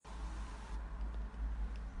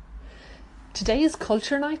Today is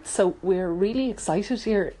Culture Night, so we're really excited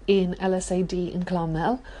here in LSAD in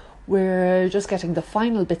Clonmel. We're just getting the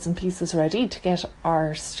final bits and pieces ready to get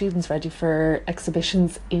our students ready for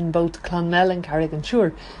exhibitions in both Clonmel and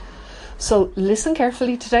Carrick-on-Suir. So listen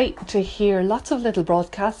carefully today to hear lots of little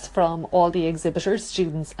broadcasts from all the exhibitors,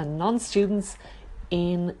 students and non-students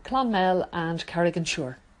in Clonmel and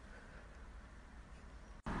Carrick-on-Suir.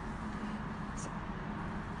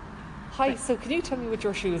 Hi, so can you tell me what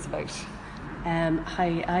your shoe is about?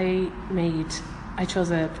 I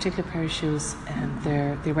chose a particular pair of shoes.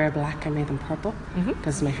 They wear black. I made them purple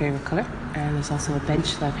because it's my favourite colour. And there's also a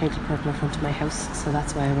bench that I painted purple in front of my house, so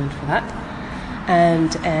that's why I went for that.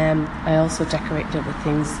 And I also decorated it with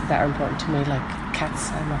things that are important to me, like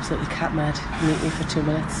cats. I'm absolutely cat mad. Meet me for 2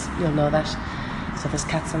 minutes, you'll know that. So there's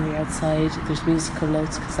cats on the outside, there's musical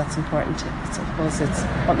notes because that's important. I suppose it's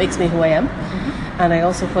what makes me who I am. And I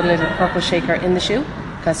also put a little purple shaker in the shoe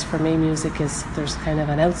because for me there's kind of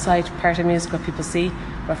an outside part of music what people see,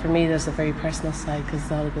 but for me there's a very personal side because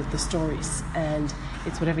it's all about the stories and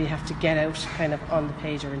it's whatever you have to get out kind of on the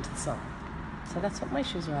page or into the song. So that's what my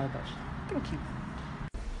shoes are all about. Thank you.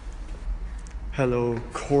 Hello,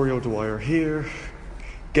 Corey O'Dwyer here,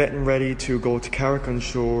 getting ready to go to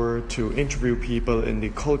Carrick-on-Suir to interview people in the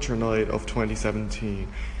Culture Night of 2017.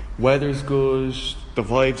 Weather's good, the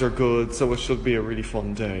vibes are good, so it should be a really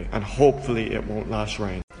fun day, and hopefully it won't last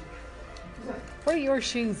rain. What are your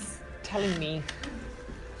shoes telling me?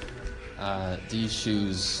 These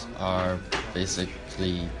shoes are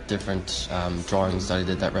basically different drawings that I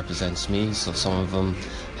did that represents me. So some of them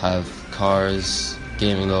have cars,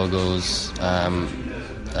 gaming logos,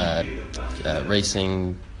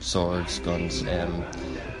 racing, swords, guns, and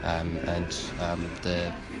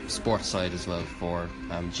the sports side as well for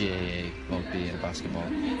GAA, rugby and basketball.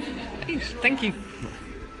 Great, thank you.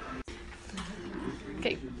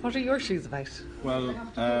 Okay, what are your shoes about? Well,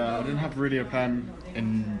 I didn't have really a plan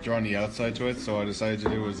in drawing the outside to it, so what I decided to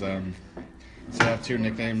do was so I have two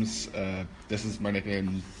nicknames. This is my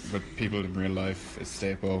nickname with people in real life. It's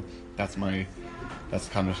Stapo. That's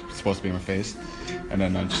kind of supposed to be my face, and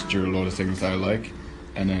then I just drew a load of things that I like,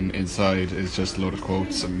 and then inside is just a load of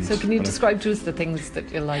quotes. And so can you describe to us the things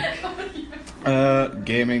that you like?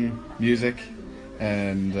 Gaming, music,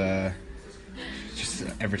 and just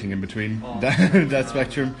everything in between that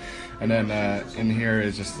spectrum. And then in here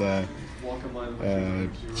is just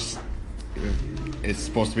it's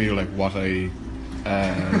supposed to be like what I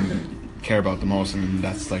care about the most, and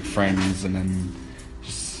that's like friends, and then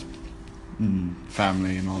just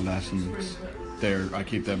family and all that, and I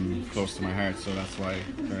keep them close to my heart, so that's why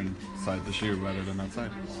they're inside the shoe rather than outside.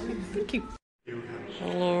 Thank you.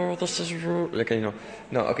 Hello, this is Rory.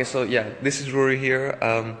 This is Rory here.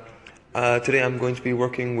 Today I'm going to be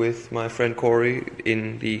working with my friend Corey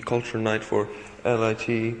in the Culture Night for LIT,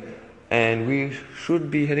 and we should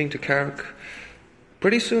be heading to Carrick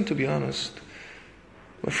pretty soon, to be honest.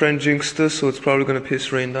 My friend jinxed us, so it's probably going to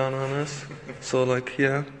piss rain down on us. So,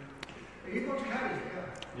 yeah.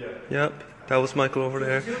 Yep, that was Michael over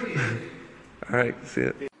there. Alright, see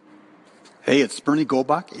ya. Hey, it's Bernie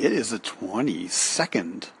Goldbach. It is the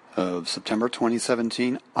 22nd of September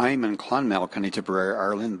 2017. I'm in Clonmel, County Tipperary,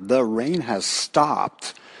 Ireland. The rain has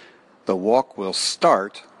stopped. The walk will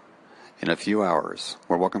start in a few hours.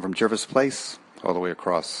 We're walking from Jervis Place all the way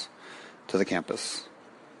across to the campus,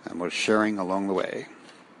 and we're sharing along the way.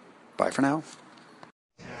 Bye for now.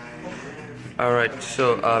 Alright,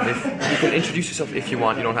 so if you can introduce yourself if you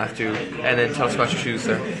want, you don't have to, and then tell us about your shoes,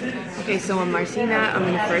 sir. Okay, so I'm Martina, I'm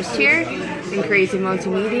in the first year in Creative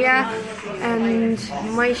Multimedia, and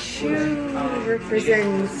my shoe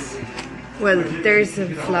represents, there's a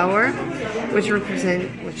flower which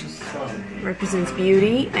represents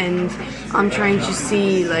beauty, and I'm trying to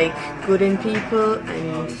see good in people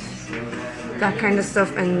and that kind of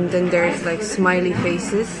stuff, and then there's smiley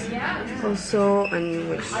faces also, and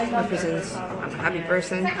which represents I'm a happy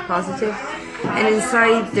person, positive, and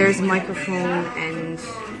inside there's a microphone, and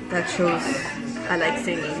that shows I like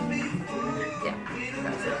singing. Yeah,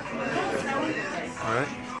 that's it.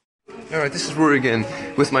 Alright, this is Rory again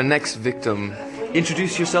with my next victim.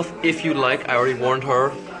 Introduce yourself if you like. I already warned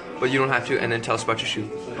her, but you don't have to, and then tell us about your shoe.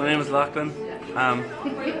 My name is Lachlan.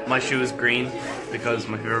 My shoe is green because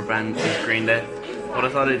my favourite band is Green Day. What I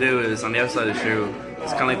thought I'd do is on the outside of the shoe,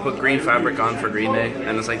 it's kind of like put green fabric on for Green Day,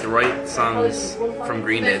 and it's the right songs from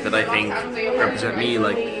Green Day that I think represent me.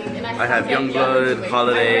 I have Youngblood,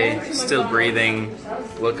 Holiday, Still Breathing,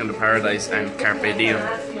 Welcome to Paradise, and Carpe Diem.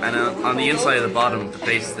 And on the inside of the bottom, the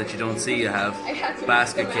places that you don't see, you have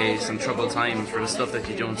Basket Case and Troubled Times for the stuff that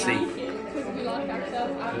you don't see.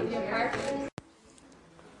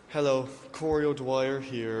 Hello, Corey O'Dwyer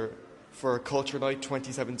here for Culture Night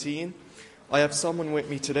 2017. I have someone with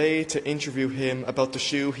me today to interview him about the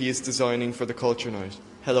shoe he is designing for the Culture Night.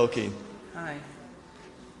 Hello, Keane. Hi.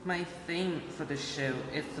 My theme for the show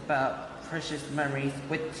is about precious memories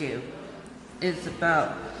with you. It's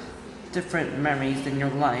about different memories in your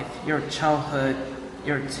life, your childhood,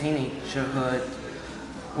 your teenagerhood,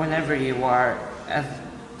 whenever you are as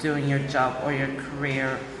doing your job or your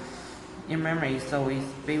career. Your memories always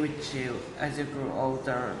be with you as you grow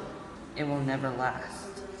older. It will never last.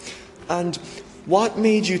 And what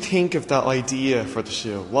made you think of that idea for the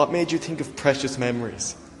show? What made you think of precious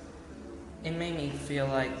memories? It made me feel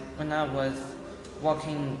like when I was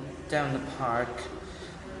walking down the park,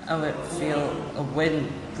 I would feel a wind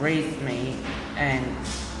breathe me, and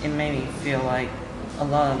it made me feel like a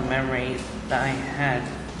lot of memories that I had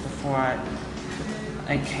before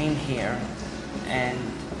I came here, and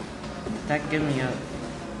that gave me a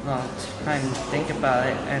lot of time to think about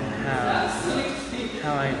it and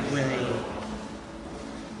how I really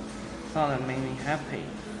thought it made me happy.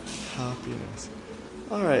 Happiness.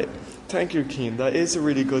 All right. Thank you, Keane. That is a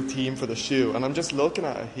really good theme for the shoe, and I'm just looking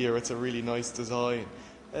at it here. It's a really nice design.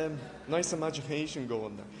 Nice imagination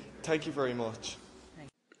going there. Thank you very much.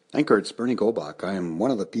 Anchor, it's Bernie Golbach. I am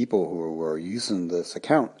one of the people who are using this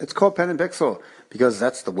account. It's called Pen and Pixel because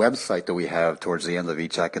that's the website that we have towards the end of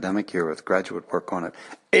each academic year with graduate work on it.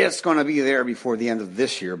 It's going to be there before the end of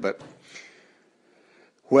this year, but,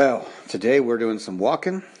 well, today we're doing some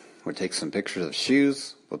walking. We'll take some pictures of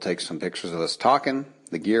shoes. We'll take some pictures of us talking,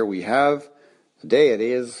 the gear we have, the day it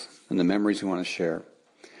is, and the memories we want to share.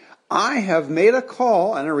 I have made a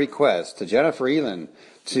call and a request to Jennifer Elin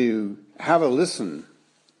to have a listen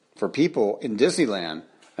for people in Disneyland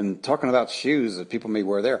and talking about shoes that people may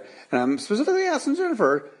wear there. And I'm specifically asking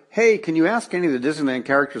Jennifer, hey, can you ask any of the Disneyland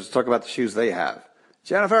characters to talk about the shoes they have?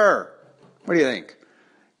 Jennifer, what do you think?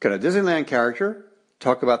 Can a Disneyland character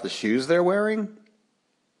talk about the shoes they're wearing?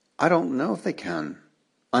 I don't know if they can.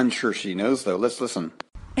 I'm sure she knows, though. Let's listen.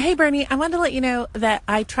 Hey, Bernie, I wanted to let you know that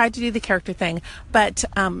I tried to do the character thing, but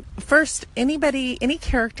first, any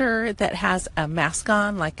character that has a mask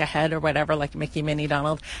on, like a head or whatever, like Mickey, Minnie,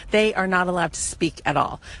 Donald, they are not allowed to speak at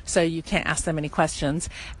all. So you can't ask them any questions.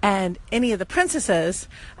 And any of the princesses,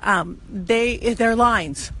 their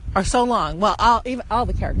lines are so long. Well, all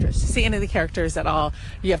the characters. To see any of the characters at all,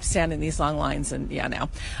 you have to stand in these long lines, and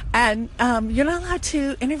And you're not allowed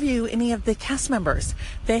to interview any of the cast members.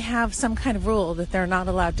 They have some kind of rule that they're not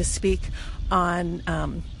allowed to speak on,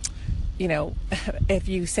 if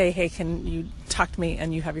you say, hey, can you talk to me,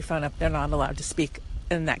 and you have your phone up, they're not allowed to speak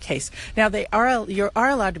in that case. Now, you are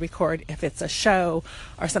allowed to record if it's a show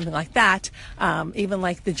or something like that. Even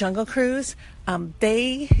like the Jungle Cruise,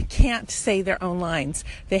 they can't say their own lines.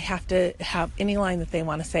 They have to have any line that they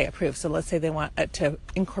want to say approved. So let's say they want to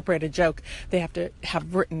incorporate a joke, they have to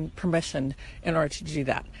have written permission in order to do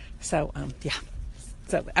that. So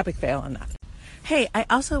so epic fail on that. Hey, I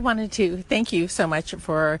also wanted to thank you so much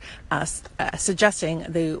for suggesting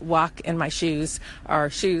the Walk in My Shoes, or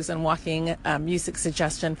Shoes and Walking music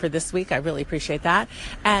suggestion for this week. I really appreciate that.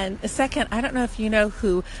 And second, I don't know if you know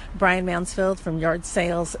who Brian Mansfield from Yard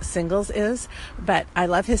Sales Singles is, but I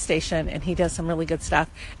love his station, and he does some really good stuff.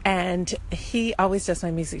 And he always does my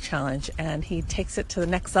music challenge, and he takes it to the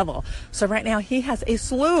next level. So right now he has a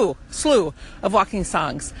slew of walking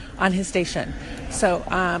songs on his station. So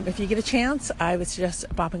if you get a chance, I would suggest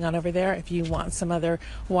bopping on over there if you want some other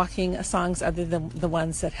walking songs other than the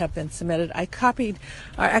ones that have been submitted. I copied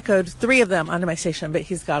or echoed 3 of them onto my station, but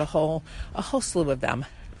he's got a whole slew of them.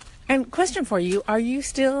 And question for you, are you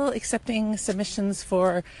still accepting submissions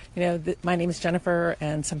for, my name is Jennifer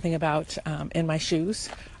and something about in my shoes?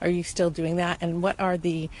 Are you still doing that? And what are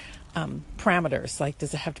the parameters? Like,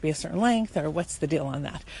 does it have to be a certain length, or what's the deal on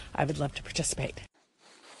that? I would love to participate.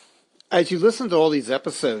 As you listen to all these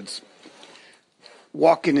episodes,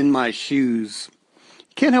 Walking in My Shoes,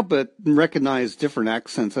 you can't help but recognize different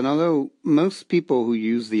accents. And although most people who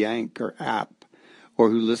use the Anchor app or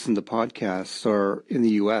who listen to podcasts are in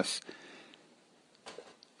the U.S.,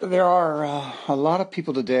 there are a lot of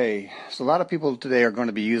people today. So a lot of people today are going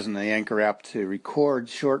to be using the Anchor app to record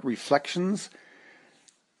short reflections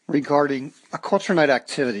regarding a culture night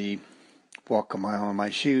activity, Walk a Mile in My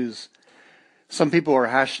Shoes. Some people are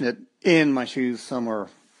hashing it in my shoes. Some are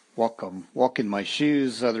walk in my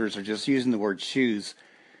shoes. Others are just using the word shoes.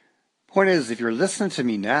 Point is, if you're listening to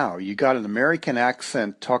me now, you got an American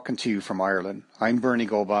accent talking to you from Ireland. I'm Bernie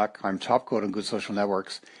Golbach. I'm top quote on Good Social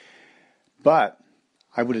Networks. But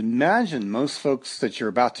I would imagine most folks that you're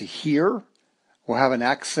about to hear will have an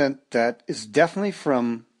accent that is definitely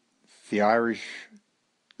from the Irish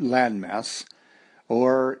landmass,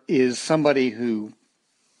 or is somebody who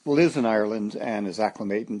lives in Ireland and is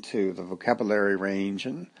acclimating to the vocabulary range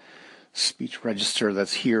and speech register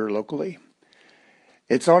that's here locally.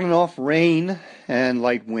 It's on and off rain and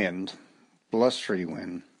light wind, blustery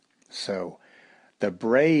wind. So the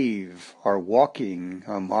brave are walking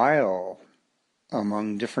a mile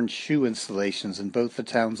among different shoe installations in both the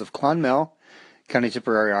towns of Clonmel, County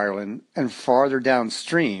Tipperary, Ireland, and farther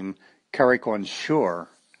downstream, Carrick-on-Shore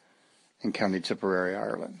in County Tipperary,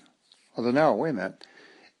 Ireland. Although now, wait a minute.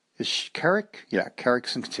 Is Carrick? Yeah,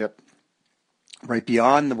 Carrick's in Tip. Right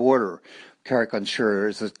beyond the border, Carrick-on-Shore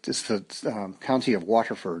is the county of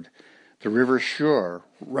Waterford. The River Suir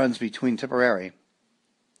runs between Tipperary,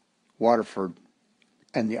 Waterford,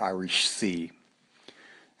 and the Irish Sea.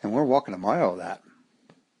 And we're walking a mile of that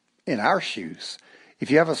in our shoes.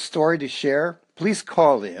 If you have a story to share, please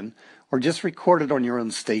call in or just record it on your own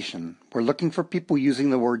station. We're looking for people using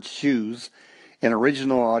the word shoes in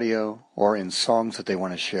original audio or in songs that they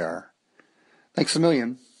want to share. Thanks a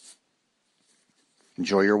million.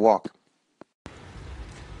 Enjoy your walk.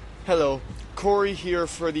 Hello, Corey here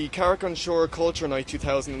for the Carrick-on-Shore Culture Night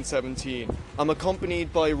 2017. I'm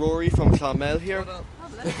accompanied by Rory from Clonmel here.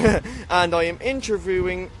 And I am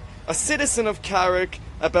interviewing a citizen of Carrick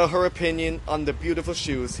about her opinion on the beautiful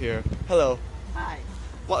shoes here. Hello. Hi.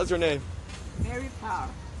 What is your name? Mary Power.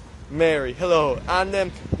 Mary, hello.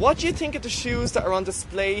 And what do you think of the shoes that are on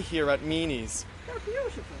display here at Meanies? They're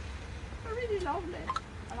beautiful. They're really lovely.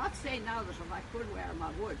 I'm not saying now that if I could wear them,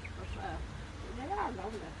 I would, but they are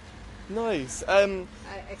lovely. Nice.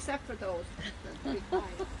 Except for those. The big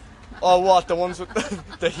high. Oh, what? The ones with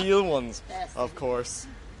the heel ones? Yes. Of course.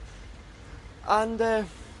 And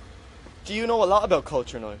do you know a lot about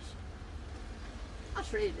Culture Night?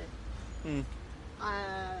 Not really.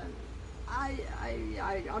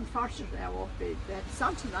 I unfortunately I won't be. It's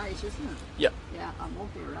on tonight, isn't it? Yeah. Yeah, I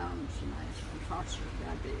won't be around tonight. Unfortunately,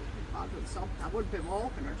 I'd be involved with something. I wouldn't be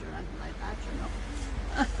walking or doing anything like that,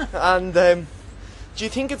 you know. And do you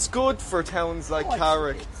think it's good for towns like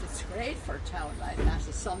Carrick? It's great for a town like that.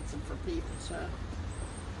 It's something for people to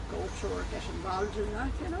go to or get involved in that,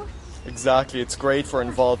 you know. Exactly, it's great for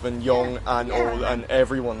involving young and old and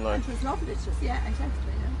everyone like. It was lovely to, yeah, exactly.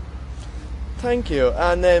 Thank you.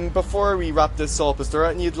 And then before we wrap this up, is there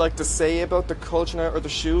anything you'd like to say about the Culture Night or the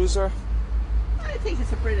shoes? Or I think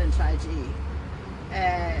it's a brilliant idea.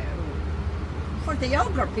 For the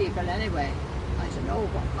younger people anyway. I don't know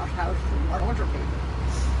what how for older people.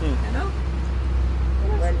 You know?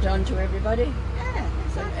 Well done to everybody. Yeah,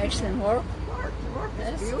 exactly. Excellent work. The work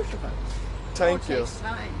is beautiful. Thank you. It takes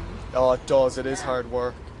time. Oh, it does. It is hard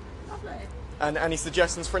work. Lovely. And any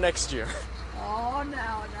suggestions for next year? Oh,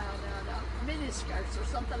 no. Mini skirts or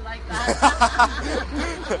something like that.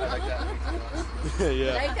 I like that.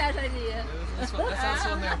 Yeah. Like that idea. That sounds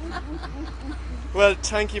fun there. Well,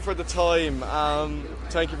 thank you for the time.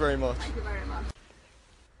 Thank you very much. Thank you very much.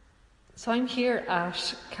 So I'm here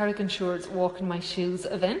at Carrick-on-Shore's Walk in My Shoes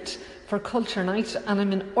event for Culture Night, and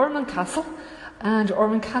I'm in Ormond Castle. And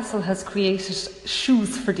Ormond Castle has created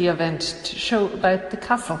shoes for the event to show about the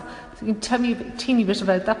castle. So you can tell me a teeny bit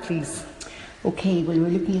about that, please. Okay, well, we're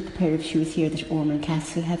looking at the pair of shoes here that Ormond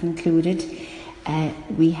Castle have included.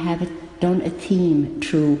 We have done a theme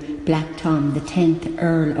through Black Tom, the 10th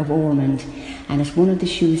Earl of Ormond. And as one of the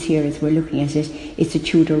shoes here, as we're looking at it, it's a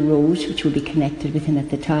Tudor rose, which will be connected with him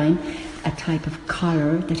at the time, a type of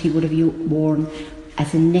collar that he would have worn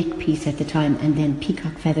as a neck piece at the time, and then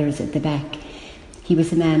peacock feathers at the back. He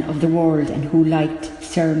was a man of the world and who liked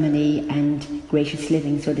ceremony and gracious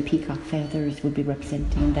living, so the peacock feathers would be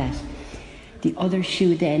representing that. The other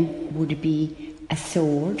shoe then would be a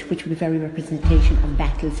sword, which would be very representation of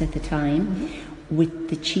battles at the time, with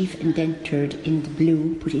the chief indentured in the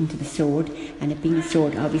blue put into the sword, and it being a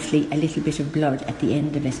sword, obviously a little bit of blood at the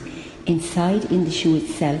end of it. Inside, in the shoe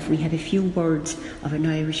itself, we have a few words of an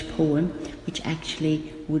Irish poem, which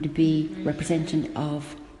actually would be representative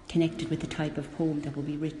of, connected with the type of poem that will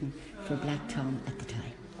be written for Black Tom at the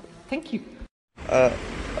time. Thank you.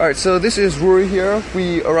 Alright, so this is Rory here.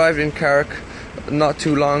 We arrived in Carrick not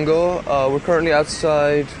too long ago. We're currently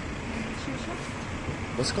outside...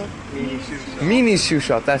 What's it called? Meanies Shoe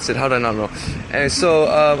Shop, that's it, how did I not know? And so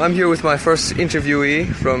I'm here with my first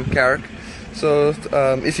interviewee from Carrick. So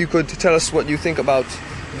if you could tell us what you think about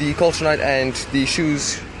the Culture Night and the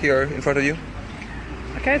shoes here in front of you.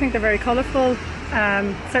 Okay, I think they're very colourful.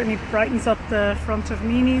 Certainly brightens up the front of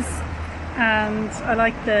Meanies, and I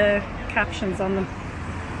like the captions on them.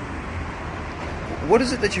 What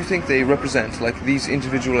is it that you think they represent, like these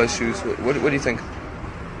individualized shoes? What do you think?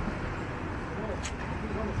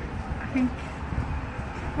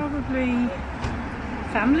 Probably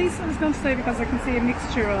families, I was going to say, because I can see a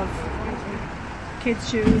mixture of kids'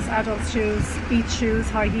 shoes, adult shoes, beach shoes,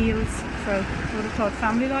 high heels. So I would have thought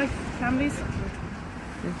families.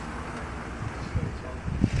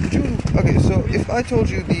 Okay, so if I told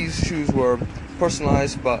you these shoes were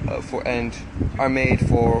personalized and are made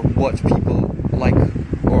for what people like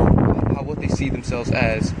or what they see themselves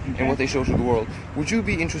as and what they show to the world, would you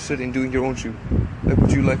be interested in doing your own shoe? Like,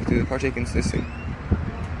 would you like to partake in this thing?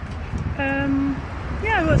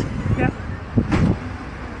 Yeah, I would. Yeah.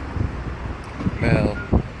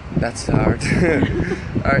 Well, that's hard.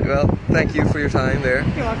 Alright, well, thank you for your time there.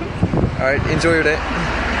 You're welcome. Alright, enjoy your day.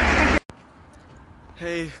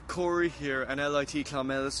 Hey, Corey here, an LIT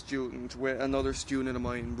Clonmel student with another student of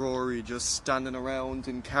mine, Rory, just standing around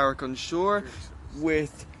in Carrick-on-Shore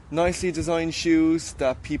with nicely designed shoes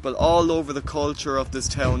that people all over the culture of this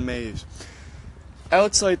town made.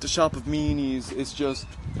 Outside the shop of Meanies is just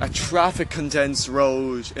a traffic condensed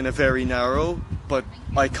road in a very narrow but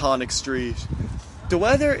iconic street. The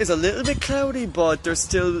weather is a little bit cloudy, but there's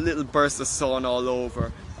still little bursts of sun all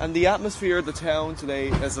over, and the atmosphere of the town today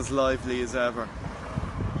is as lively as ever.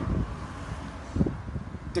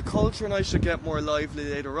 The culture night should get more lively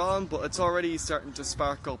later on, but it's already starting to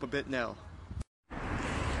spark up a bit now.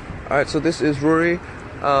 Alright, so this is Rory.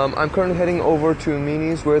 I'm currently heading over to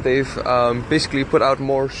Meanies, where they've basically put out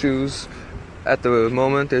more shoes at the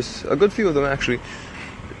moment. There's a good few of them actually.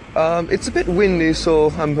 It's a bit windy,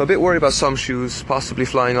 so I'm a bit worried about some shoes possibly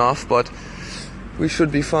flying off, but we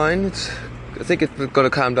should be fine. I think it's going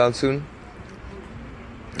to calm down soon.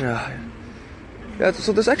 Yeah,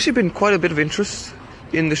 so there's actually been quite a bit of interest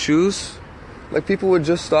in the shoes. Like, people would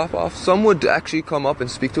just stop off. Some would actually come up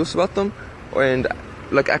and speak to us about them and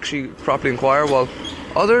like actually properly inquire, while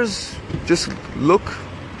others just look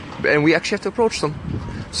and we actually have to approach them.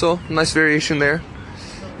 So nice variation there.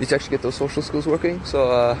 Need to actually get those social skills working.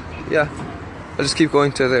 So yeah, I'll just keep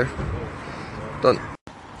going to there. Done.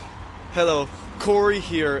 Hello, Corey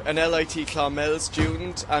here, an LIT Clonmel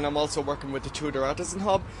student, and I'm also working with the Tudor Artisan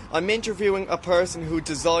Hub. I'm interviewing a person who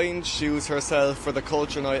designed shoes herself for the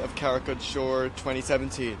Culture Night of Carrick-on-Shore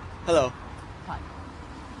 2017. Hello. Hi.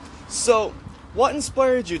 So, what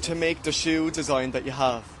inspired you to make the shoe design that you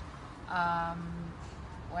have?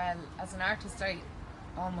 Well, as an artist, I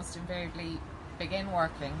almost invariably begin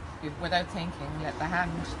working without thinking, let the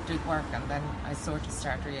hand do work, and then I sort of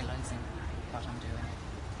start realising what I'm doing,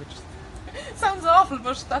 which sounds awful,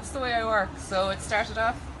 but that's the way I work. So it started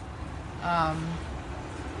off,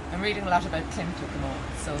 I'm reading a lot about Klimt at the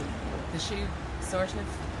moment, so the shoe sort of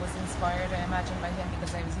was inspired, I imagine, by him,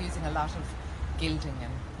 because I was using a lot of gilding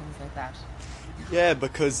and things like that. Yeah,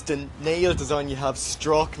 because the nail design you have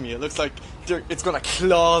struck me. It looks like it's going to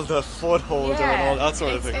claw the foot holder and all that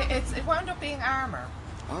sort of thing. It wound up being armour.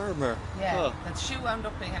 Armour? Yeah, Huh. the shoe wound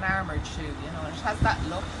up being an armoured shoe, you know, and it has that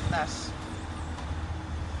look, that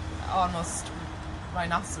almost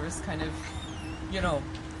rhinoceros kind of, you know,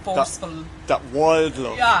 forceful. That wild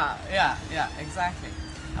look. Yeah, exactly.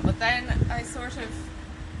 But then I started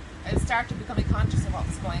becoming conscious of what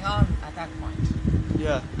was going on at that point.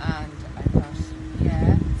 Yeah. And I thought,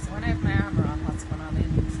 so when I have my armour on, what's going on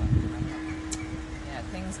inside? Yeah,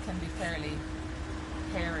 things can be fairly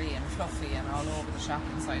hairy and fluffy and all over the shop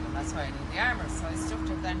inside, and that's why I need the armour. So I stuffed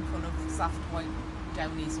it then full of soft white,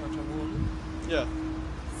 downy sort of wool. Yeah.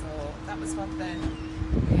 So that was what the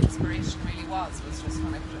inspiration really was just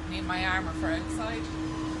when I need my armour for outside.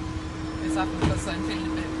 It's often because I'm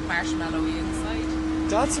feeling a bit marshmallowy inside.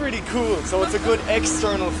 That's really cool. So it's a good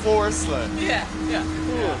external force, like. Yeah.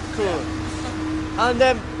 Cool.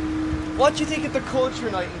 And what do you think of the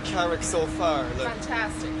Culture Night in Carrick so far? Like?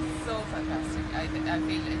 Fantastic, so fantastic. I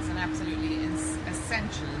feel it's an absolutely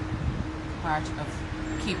essential part of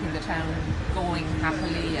keeping the town going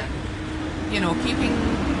happily, and, you know, keeping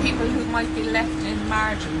people who might be left in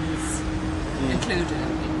margins included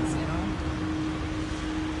in things, you know.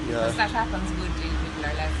 Yeah. Because that happens a good deal. People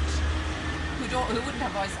are left who wouldn't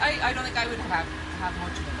have voice. I don't think I would have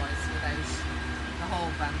much of a voice without the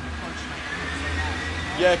Hub and the Culture Night and things like that.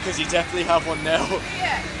 You know? Yeah, because you definitely have one now.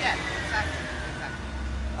 Yeah, exactly.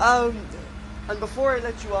 And before I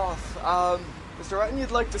let you off, is there anything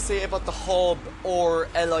you'd like to say about the Hub or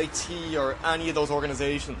LIT or any of those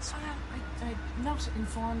organisations? I'm not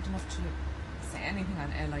informed enough to say anything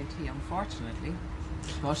on LIT, unfortunately,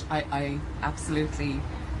 but I absolutely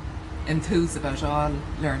enthuse about all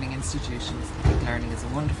learning institutions. I think learning is a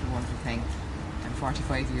wonderful, wonderful thing. I'm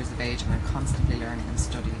 45 years of age and I'm constantly learning and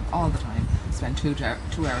studying all the time. I spend 2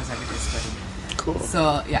 hours every day studying. Cool.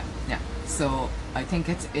 So, yeah. So I think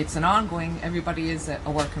it's an ongoing. Everybody is a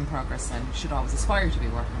work in progress and should always aspire to be a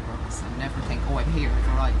work in progress and never think, oh, I'm here, I've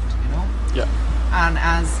arrived, you know. Yeah. And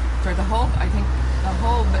as for the hub, I think the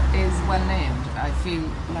hub is well named. I feel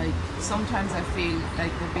like sometimes I feel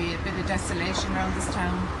like there'd be a bit of desolation around this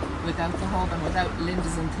town without the hub and without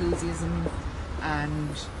Linda's enthusiasm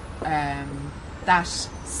and that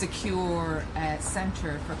secure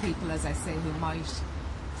centre for people, as I say, who might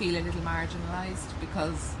feel a little marginalised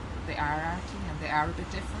because they are arty and they are a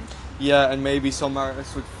bit different. Yeah, and maybe some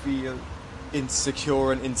artists would feel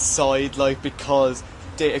insecure and inside, like, because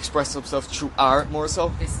they express themselves through art more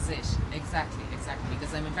so. This is it, exactly,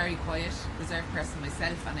 because I'm a very quiet, reserved person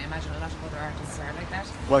myself, and I imagine a lot of other artists are like that.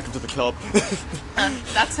 Welcome to the club. And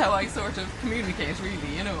that's how I sort of communicate,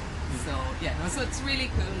 really, you know. So, yeah, no, so it's really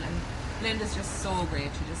cool, and Linda's just so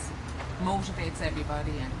great. She just motivates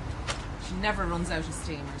everybody, and she never runs out of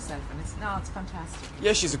steam herself, and it's fantastic.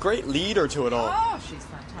 Yeah, she's a great leader to it all. Oh, she's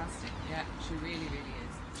fantastic. Yeah, she really,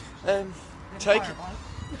 really is.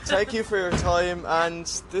 Thank you for your time, and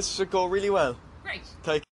this should go really well. Great.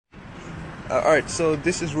 Alright, so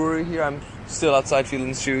this is Rory here. I'm still outside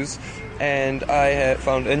feeling shoes, and I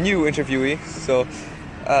found a new interviewee. So,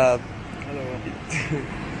 hello.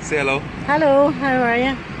 Say hello. Hello, how are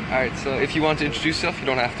you? Alright, so if you want to introduce yourself, you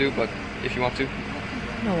don't have to, but if you want to.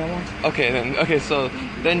 No, I won't. Okay, so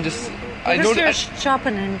then just... We're just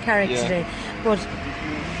shopping in Carrick today, but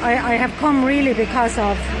I have come really because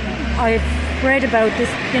of... I've read about this,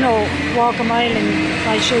 walk a mile in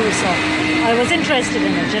my shoes, so I was interested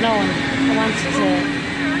in it, and I wanted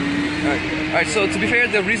to... Alright, so to be fair,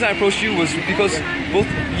 the reason I approached you was because both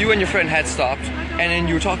you and your friend had stopped, and then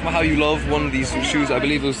you were talking about how you love one of these shoes. I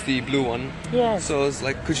believe it was the blue one. Yes. So it's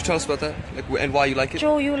like, could you tell us about that, and why you like it?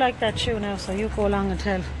 Joe, you like that shoe now, so you go along and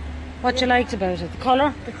tell what you liked about it. The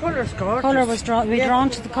colour? The colour's gorgeous. Colour was drawn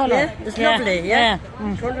to the colour. Yeah, it's lovely. Yeah.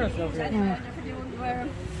 Mm. The colour's lovely.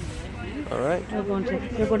 All right. You're going to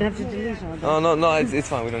have to delete all that. Oh no, it's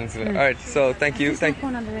fine. We don't need to. All right. So thank you. It's not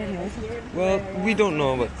going on the radio, is it? Well, we don't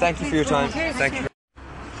know, but thank you for your time. Thank you.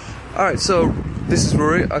 All right. So this is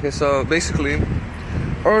Rory. Okay. So basically,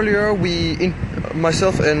 earlier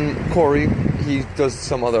myself and Corey, he does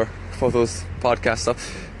some other photos, podcast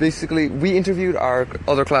stuff. Basically, we interviewed our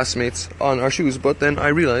other classmates on our shoes, but then I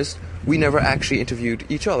realized we never actually interviewed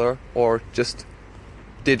each other or just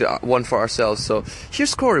did one for ourselves. So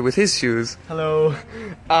here's Corey with his shoes. Hello.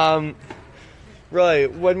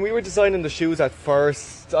 Right, when we were designing the shoes at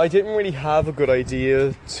first, I didn't really have a good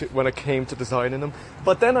idea when it came to designing them.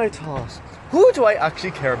 But then I thought, who do I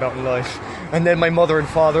actually care about in life? And then my mother and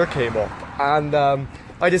father came up, and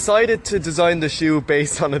I decided to design the shoe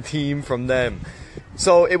based on a theme from them.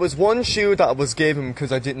 So it was one shoe that was given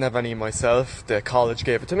because I didn't have any myself. The college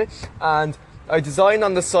gave it to me, and I designed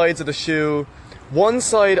on the sides of the shoe. One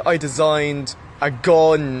side I designed a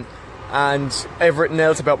gun and everything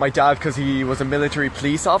else about my dad because he was a military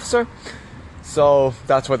police officer. So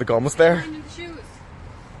that's why the gun was there.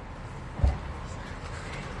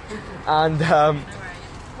 And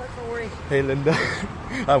hey Linda,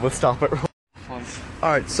 I will stop it.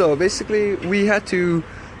 Alright, so basically we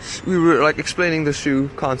were like explaining the shoe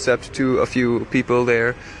concept to a few people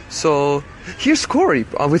there. So here's Corey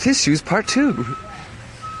with his shoes part 2.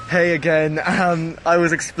 Hey again, I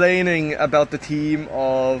was explaining about the theme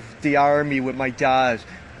of the army with my dad.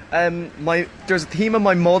 There's a theme of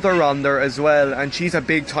my mother on there as well, and she's a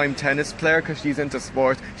big time tennis player because she's into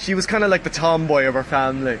sport. She was kind of like the tomboy of her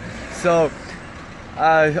family. So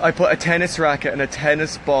I put a tennis racket and a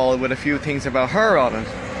tennis ball with a few things about her on it.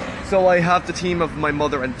 So I have the theme of my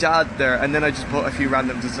mother and dad there, and then I just put a few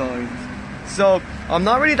random designs. So I'm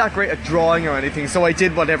not really that great at drawing or anything, so I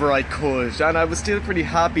did whatever I could, and I was still pretty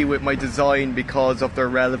happy with my design because of their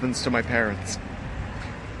relevance to my parents.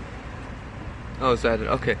 Oh, is that it?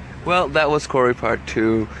 Okay. Well, that was Corey part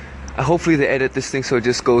 2. Hopefully they edit this thing so it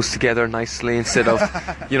just goes together nicely instead of,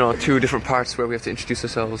 2 different parts where we have to introduce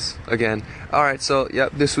ourselves again. Alright, so, yeah,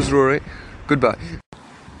 this was Rory. Goodbye.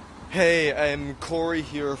 Hey, I'm Corey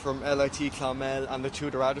here from LIT Clonmel and the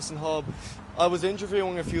Tudor Addison Hub. I was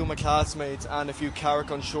interviewing a few of my classmates and a few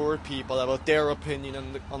Carrick-on-Shore people about their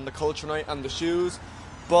opinion on the culture night and the shoes,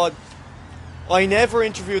 but I never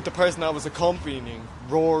interviewed the person I was accompanying,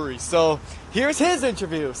 Rory, so here's his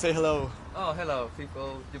interview. Say hello. Oh, hello,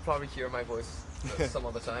 people. You'll probably hear my voice some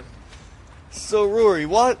other time. So, Rory,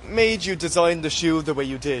 what made you design the shoe the way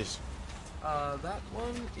you did? That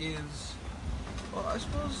one is... Well, I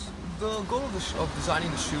suppose the goal of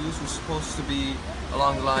designing the shoes was supposed to be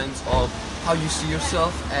along the lines of how you see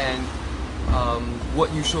yourself and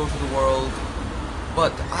what you show to the world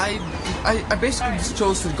but I basically just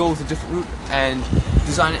chose to go with a different route and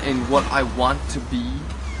design it in what I want to be,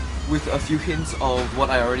 with a few hints of what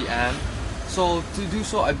I already am. So to do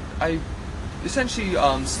so, I essentially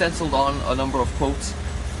stenciled on a number of quotes,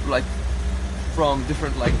 like from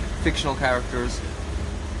different like fictional characters,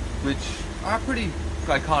 which are pretty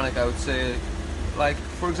iconic, I would say. Like,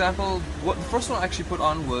 for example, what the first one I actually put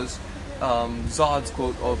on was Zod's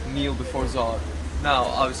quote of "Kneel before Zod." Now,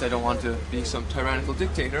 obviously, I don't want to be some tyrannical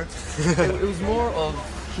dictator. It was more of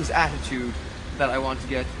his attitude that I want to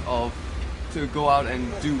get of to go out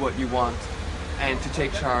and do what you want and to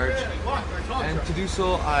take charge. And to do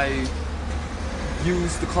so, I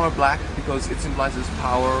use the color black because it symbolizes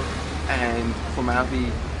power and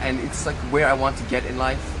formality, and it's like where I want to get in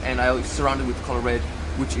life. And I surround it with the color red,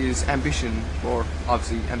 which is ambition, or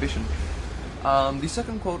obviously ambition. The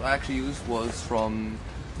second quote I actually used was from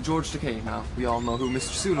George Takei. Now, we all know who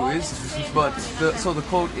Mr. Sulu is, but the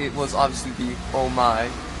quote, it was obviously the "Oh my."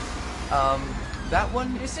 That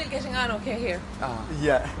one... You're still getting on okay here?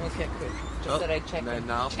 Yeah. Okay, cool. Just that I checked.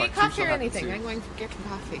 Now, do you need coffee or anything? I'm going to get some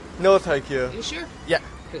coffee. No, thank you. Are you sure? Yeah.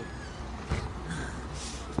 Cool.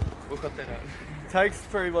 We'll cut that out. Thanks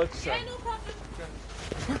very much. Yeah, no problem.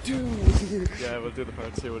 Part 2! Yeah, we'll do the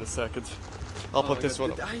part 2 in a second. I'll put this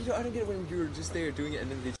one up. I don't get it when you were just there doing it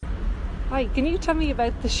and then they... Hi, can you tell me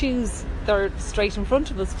about the shoes that are straight in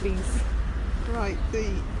front of us, please? Right,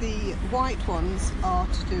 the white ones are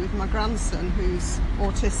to do with my grandson who's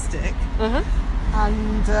autistic,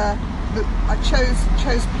 and I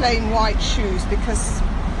chose plain white shoes because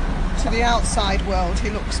to the outside world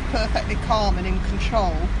he looks perfectly calm and in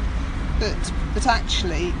control, but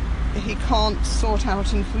actually he can't sort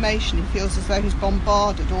out information. He feels as though he's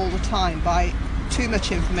bombarded all the time by too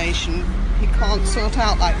much information. He can't sort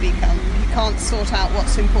out like we can. He can't sort out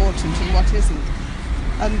what's important and what isn't.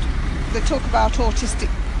 And they talk about autistic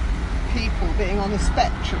people being on the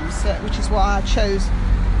spectrum, so, which is why I chose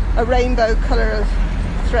a rainbow colour of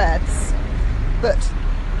threads, but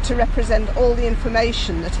to represent all the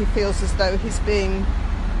information that he feels as though he's being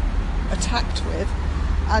attacked with,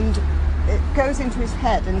 and it goes into his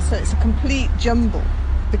head, and so it's a complete jumble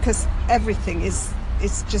because everything is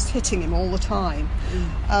just hitting him all the time.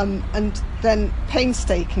 And then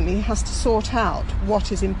painstakingly he has to sort out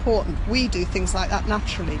what is important. We do things like that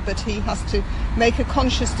naturally, but he has to make a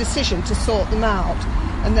conscious decision to sort them out.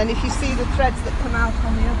 And then if you see the threads that come out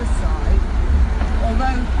on the other side,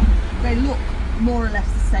 although they look more or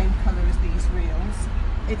less the same colour as these reels,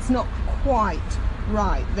 it's not quite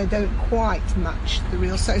right. They don't quite match the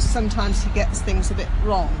reel, so sometimes he gets things a bit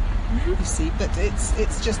wrong, you see. But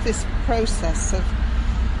it's just this process of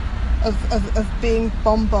being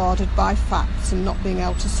bombarded by facts and not being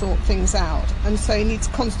able to sort things out, and so he needs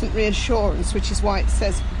constant reassurance, which is why it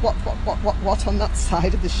says what on that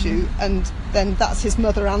side of the shoe, and then that's his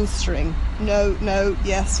mother answering no,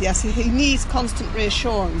 yes. He needs constant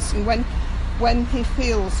reassurance, and when he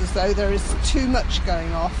feels as though there is too much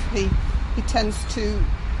going off, he tends to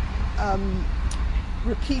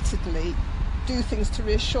repeatedly do things to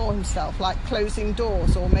reassure himself, like closing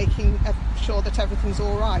doors or making sure that everything's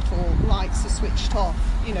all right, or lights are switched off,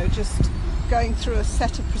 just going through a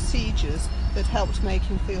set of procedures that helped make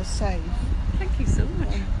him feel safe. Thank you so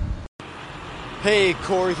much. Hey,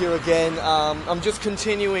 Corey here again. I'm just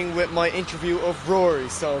continuing with my interview of Rory,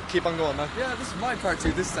 so keep on going, man. Yeah, this is my part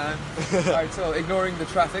 2 this time. Alright, so ignoring the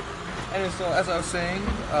traffic. And so, as I was saying,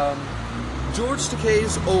 George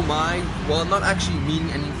Takei's "Oh my," while not actually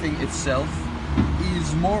meaning anything itself,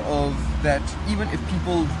 is more of that even if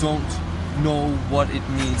people don't know what it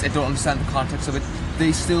means and don't understand the context of it,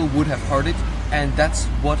 they still would have heard it, and that's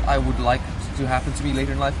what I would like to happen to me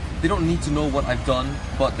later in life. They don't need to know what I've done,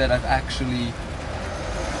 but that I've actually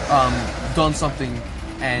done something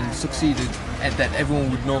and succeeded, and that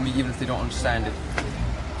everyone would know me even if they don't understand it.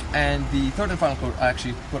 And the third and final quote I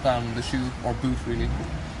actually put down the shoe, or boot really,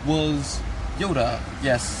 was Yoda.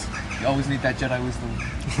 Yes, you always need that Jedi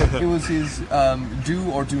wisdom. It was his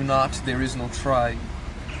 "Do or do not, there is no try."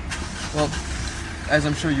 Well, as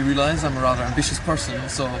I'm sure you realize, I'm a rather ambitious person,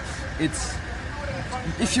 so it's...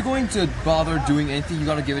 if you're going to bother doing anything, you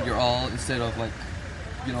gotta give it your all instead of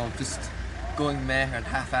just going meh and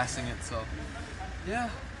half-assing it, so... yeah,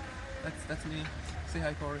 that's me. Say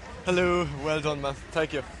hi, Corey. Hello, well done, man.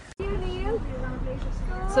 Thank you.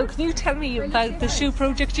 So can you tell me about the shoe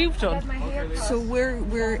project you've done? So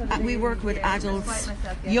we work with adults,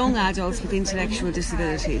 young adults with intellectual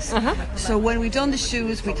disabilities. So when we done the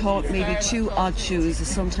shoes, we thought maybe 2 odd shoes is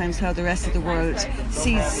sometimes how the rest of the world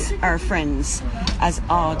sees our friends, as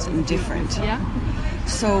odd and different.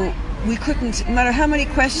 So we couldn't, no matter how many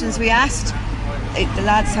questions we asked, the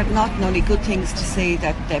lads have not only good things to say,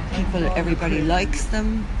 that everybody likes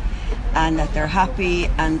them and that they're happy,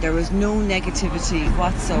 and there was no negativity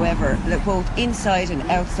whatsoever, both inside and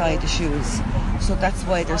outside the shoes. So that's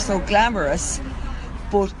why they're so glamorous,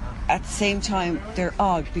 but at the same time they're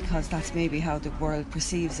odd, because that's maybe how the world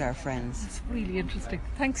perceives our friends. It's really interesting.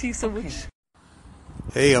 Thanks you so much.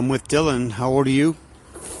 Hey, I'm with Dylan. How old are you?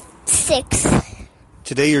 6.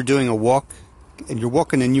 Today you're doing a walk, and you're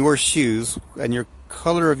walking in your shoes, and your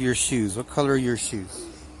color of your shoes. What color are your shoes?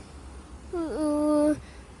 Blue.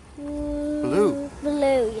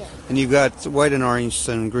 Blue, yeah. And you got white and orange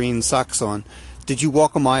and green socks on. Did you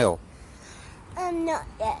walk a mile? Not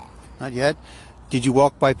yet. Not yet? Did you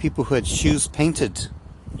walk by people who had shoes painted?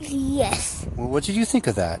 Yes. Well, what did you think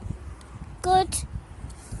of that? Good.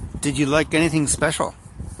 Did you like anything special?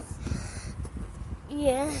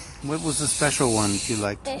 Yeah. What was the special one you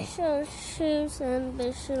liked? Special shoes and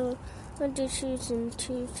special winter shoes and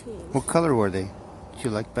tutus. What color were they? Did you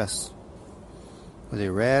like best? Were they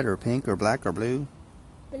red or pink or black or blue?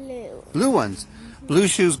 Blue. Blue ones. Blue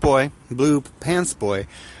shoes boy, blue pants boy,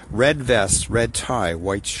 red vest, red tie,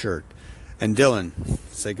 white shirt. And Dylan,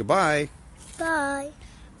 say goodbye. Bye.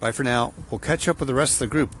 Bye for now. We'll catch up with the rest of the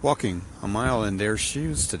group walking a mile in their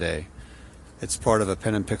shoes today. It's part of a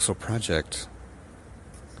Pen and Pixel project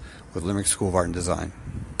with Limerick School of Art and Design.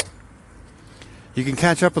 You can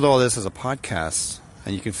catch up with all this as a podcast,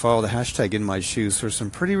 and you can follow the hashtag #InMyShoes for some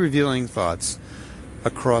pretty revealing thoughts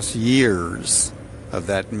across years of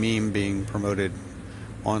that meme being promoted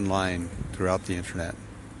online throughout the internet.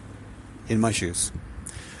 In My Shoes.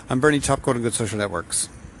 I'm Bernie Topcoat of Good Social Networks.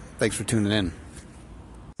 Thanks for tuning in.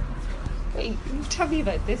 Wait, tell me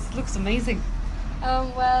about this. It looks amazing.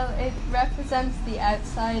 Well, it represents the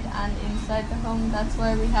outside and inside the home. That's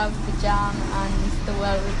why we have the jam and the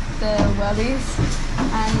wellies,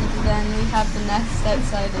 and then we have the nest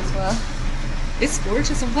outside as well. It's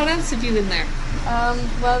gorgeous. And what else have you in there?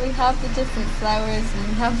 Well, we have the different flowers, and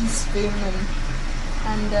we have the spoon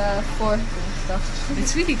and fork and stuff.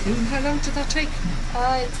 It's really cool. How long did that take?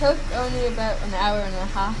 It took only about an hour and a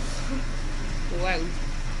half. Wow.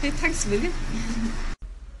 Hey, thanks a million.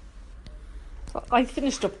 I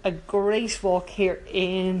finished up a great walk here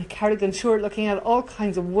in Carriganshore looking at all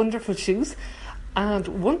kinds of wonderful shoes, and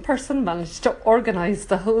one person managed to organise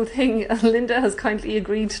the whole thing, and Linda has kindly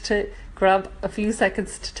agreed to grab a few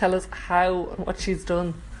seconds to tell us how and what she's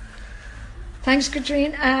done. Thanks,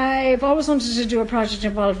 Katrine. I've always wanted to do a project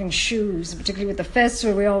involving shoes, particularly with the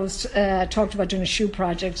festival. We always talked about doing a shoe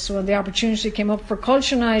project. So when the opportunity came up for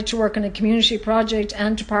Culture Night to work on a community project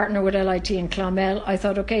and to partner with LIT in Clonmel, I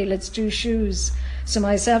thought, okay, let's do shoes. So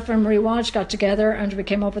myself and Marie Walsh got together and we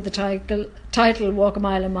came up with the title Walk a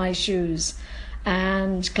Mile in My Shoes.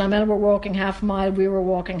 And Clonmel were walking half a mile, we were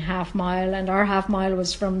walking half mile, and our half mile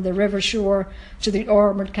was from the river shore to the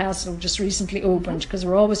Ormond Castle, just recently opened, because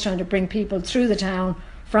we're always trying to bring people through the town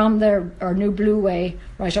from our new Blue Way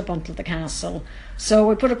right up until the castle. So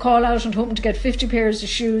we put a call out and hoping to get 50 pairs of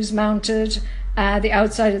shoes mounted, the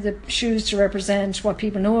outside of the shoes to represent what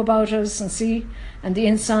people know about us and see, and the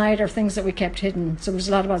inside are things that we kept hidden. So it was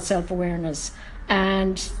a lot about self-awareness.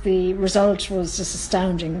 And the result was just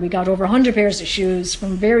astounding. We got over 100 pairs of shoes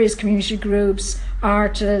from various community groups,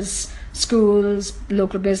 artists, schools,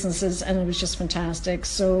 local businesses, and it was just fantastic.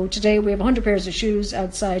 So today we have 100 pairs of shoes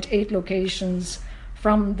outside 8 locations,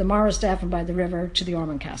 from the Morrisstaff and by the river to the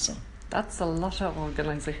Ormond Castle. That's a lot of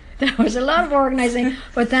organising. There was a lot of organising,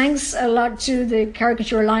 but thanks a lot to the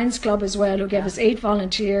Carriganshore Lions Club as well, who gave us 8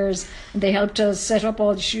 volunteers, and they helped us set up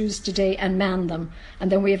all the shoes today and man them.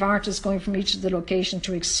 And then we have artists going from each of the locations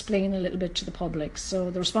to explain a little bit to the public.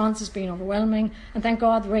 So the response has been overwhelming, and thank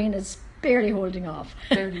God the rain is barely holding off.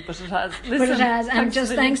 Barely, but it has. Listen, but it has, and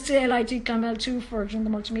just thanks to LIT Clonmel too for doing the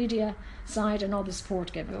multimedia side and all the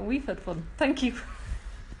support given. Well, we've had fun. Thank you.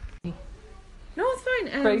 No,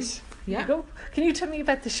 it's fine. Great. Yeah. You go. Can you tell me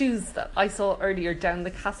about the shoes that I saw earlier down the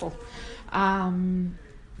castle?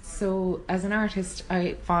 So as an artist,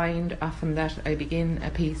 I find often that I begin a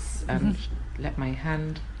piece and let my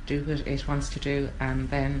hand do what it wants to do, and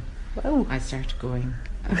then I start going,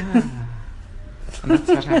 and that's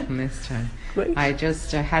what happened this time. Great. I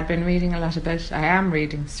just had been reading a lot about, I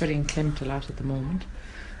am studying Klimt a lot at the moment,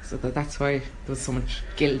 so that's why there was so much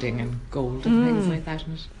gilding and gold and things like that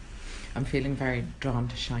in it. I'm feeling very drawn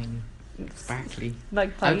to shiny, sparkly.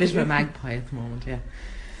 Magpie. I'm a bit of a magpie at the moment, yeah.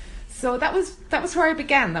 So that was where I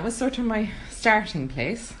began. That was sort of my starting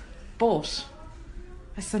place. But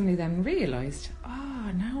I suddenly then realised,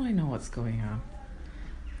 now I know what's going on.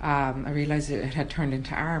 I realised it had turned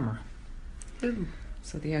into armour. Ooh.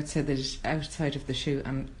 So the outside of the shoe,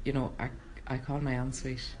 and I call my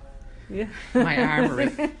ensuite. Yeah. My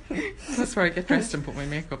armoury. That's where I get dressed and put my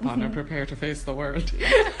makeup on and prepare to face the world.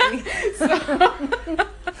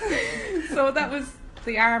 So that was,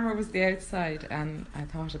 the armour was the outside, and I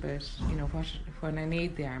thought about, you know, when I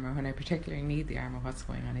need the armour, when I particularly need the armour, what's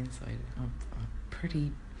going on inside.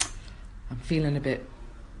 I'm feeling a bit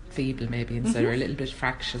feeble maybe inside, or a little bit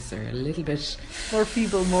fractious, or a little bit... More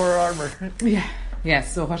feeble, more armour. Yeah,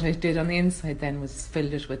 so what I did on the inside then was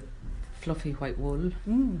filled it with fluffy white wool.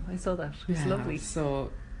 I saw that. It's lovely.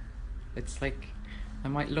 So it's like, I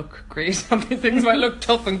might look great on the things, might look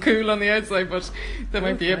tough and cool on the outside, but they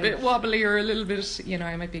might be a bit wobbly, or a little bit, you know,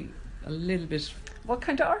 I might be a little bit... What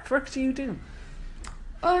kind of artwork do you do?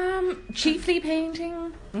 Chiefly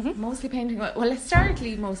painting, mostly painting. Well,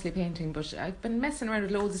 historically mostly painting, but I've been messing around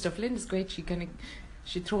with loads of stuff. Linda's great. She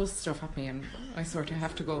throws stuff at me, and I sort of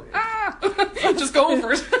have to go, just go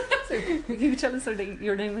for it. So, can you tell us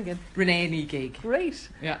your name again? Renee Neegig. Great.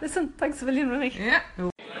 Yeah. Listen, thanks a million, Renee. Yeah.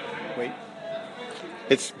 Wait.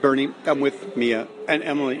 It's Bernie. I'm with Mia and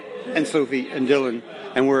Emily and Sophie and Dylan,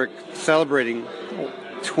 and we're celebrating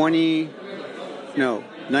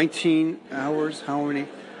 19 hours. How many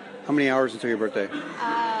hours until your birthday?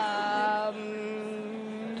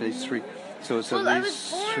 Today's 3. So it's at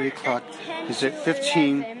least 3 o'clock. Is it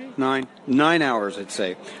 15? 9 hours, I'd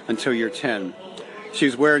say, until you're 10. She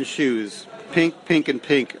was wearing shoes, pink, and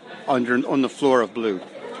pink, on the floor of blue.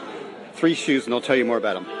 3 shoes, and I'll tell you more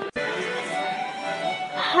about them.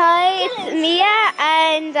 Hi, it's Mia,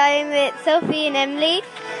 and I'm with Sophie and Emily,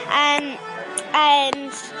 and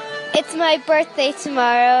it's my birthday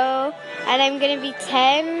tomorrow, and I'm going to be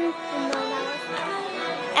 10.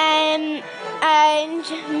 And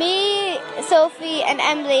me, Sophie, and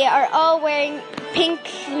Emily are all wearing pink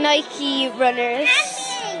Nike runners.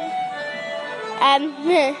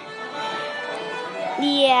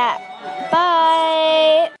 Yeah.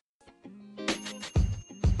 Bye.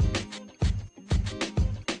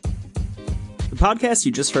 The podcast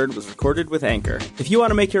you just heard was recorded with Anchor. If you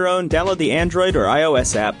want to make your own, download the Android or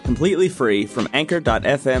iOS app completely free from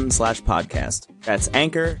anchor.fm/podcast. That's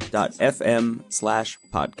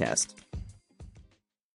anchor.fm/podcast.